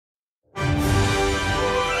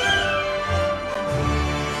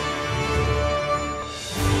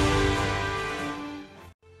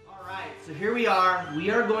we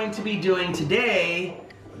are going to be doing today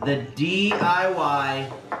the DIY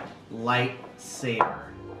lightsaber.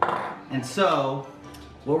 And so,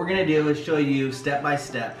 what we're gonna do is show you step by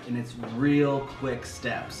step, and it's real quick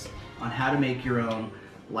steps on how to make your own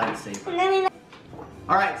lightsaber.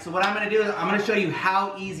 Alright, so what I'm gonna do is I'm gonna show you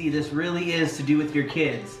how easy this really is to do with your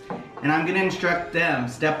kids. And I'm gonna instruct them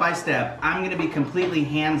step by step. I'm gonna be completely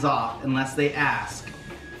hands off unless they ask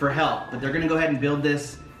for help. But they're gonna go ahead and build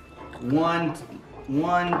this 1,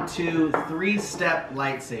 2, 3 step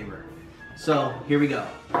lightsaber. So here we go.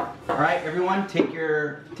 Alright, everyone, take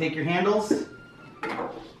your handles.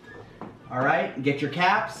 Alright, get your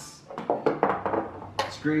caps.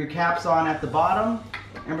 Screw your caps on at the bottom.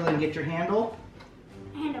 Emberlyn, get your handle.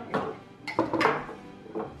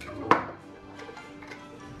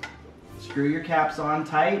 Screw your caps on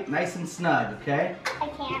tight, nice and snug, okay? I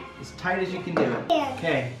can't. As tight as you can do it.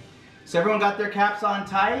 Okay. So everyone got their caps on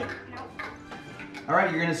tight? No.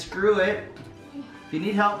 Alright, you're gonna screw it. If you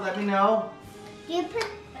need help, let me know. Do you put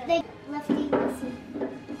the lefty?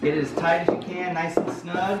 Get it as tight as you can, nice and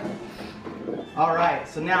snug. Alright,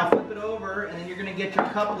 so now flip it over and then you're gonna get your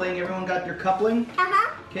coupling. Everyone got your coupling?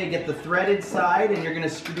 Uh-huh. Okay, get the threaded side and you're gonna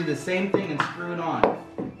do the same thing and screw it on.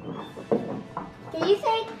 Did you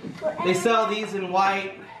say? They sell these in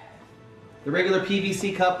white, the regular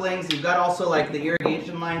PVC couplings. You've got also like the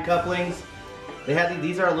irrigation line couplings. They have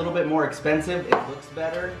these are a little bit more expensive. It looks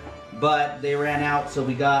better, but they ran out, so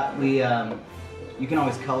you can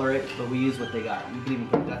always color it, but we use what they got. You can even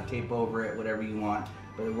put duct tape over it, whatever you want,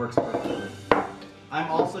 but it works perfectly. I'm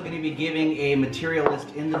also going to be giving a material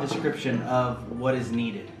list in the description of what is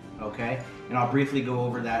needed, okay? And I'll briefly go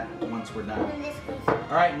over that once we're done.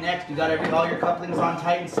 Alright, next, you got all your couplings on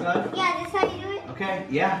tight and snug? Yeah, this is how you do it? Okay,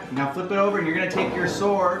 yeah. Now flip it over and you're going to take your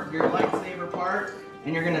sword, your lightsaber part,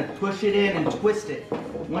 and you're going to push it in and twist it.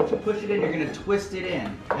 Once you push it in, you're going to twist it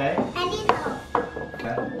in, okay? I need help.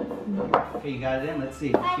 Okay. Okay, you got it in. Let's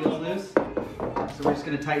see. It feels loose. So we're just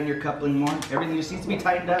going to tighten your coupling more. Everything just needs to be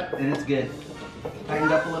tightened up, and it's good.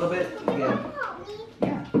 Tightened up a little bit. Good.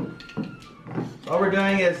 Yeah. All we're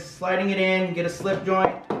doing is sliding it in, get a slip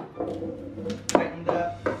joint. Tightened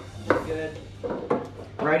up. Good.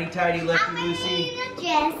 Righty-tighty,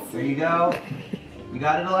 lefty-loosey. There you go. You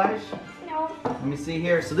got it, Elijah? No. Let me see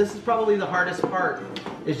here. So this is probably the hardest part,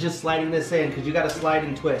 is just sliding this in, because you got to slide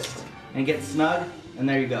and twist and get snug, and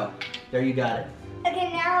there you go. There you got it.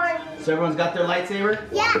 Okay, now So everyone's got their lightsaber?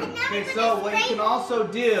 yeah, and now Okay, so what you can also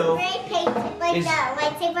do spray paint it like is the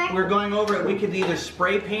lightsaber. we're going over it. We could either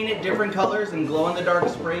spray paint it different colors and glow-in-the-dark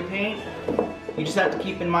spray paint. You just have to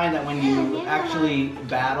keep in mind that when you actually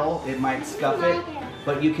battle, it might scuff it.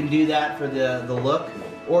 But you can do that for the look.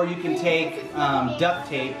 Or you can take duct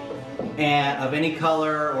tape of any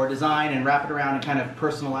color or design and wrap it around and kind of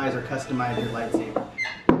personalize or customize your lightsaber.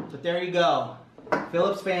 But there you go.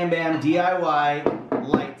 Phillips FamBam DIY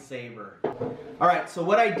lightsaber. Alright, so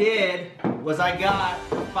what I did was I got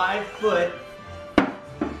a 5-foot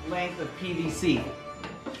length of PVC.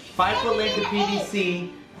 5-foot length of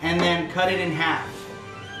PVC, and then cut it in half.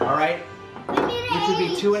 Alright? Which would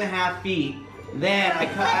be 2.5 feet. Then I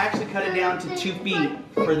actually cut it down to 2 feet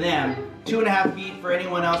for them. 2.5 feet for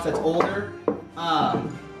anyone else that's older.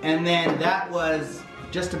 And then that was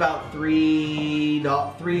just about $3.50,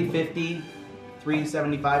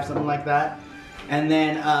 $3.75, something like that. And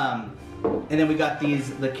then we got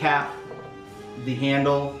the cap, the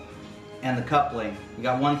handle, and the coupling. We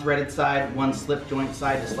got one threaded side, one slip joint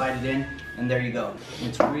side to slide it in, and there you go.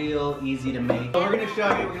 It's real easy to make. So we're gonna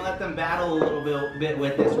show you, we're gonna let them battle a little bit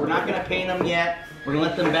with this. We're not gonna paint them yet. We're gonna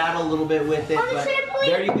let them battle a little bit with it, but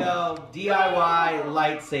there you go, DIY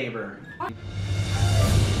lightsaber.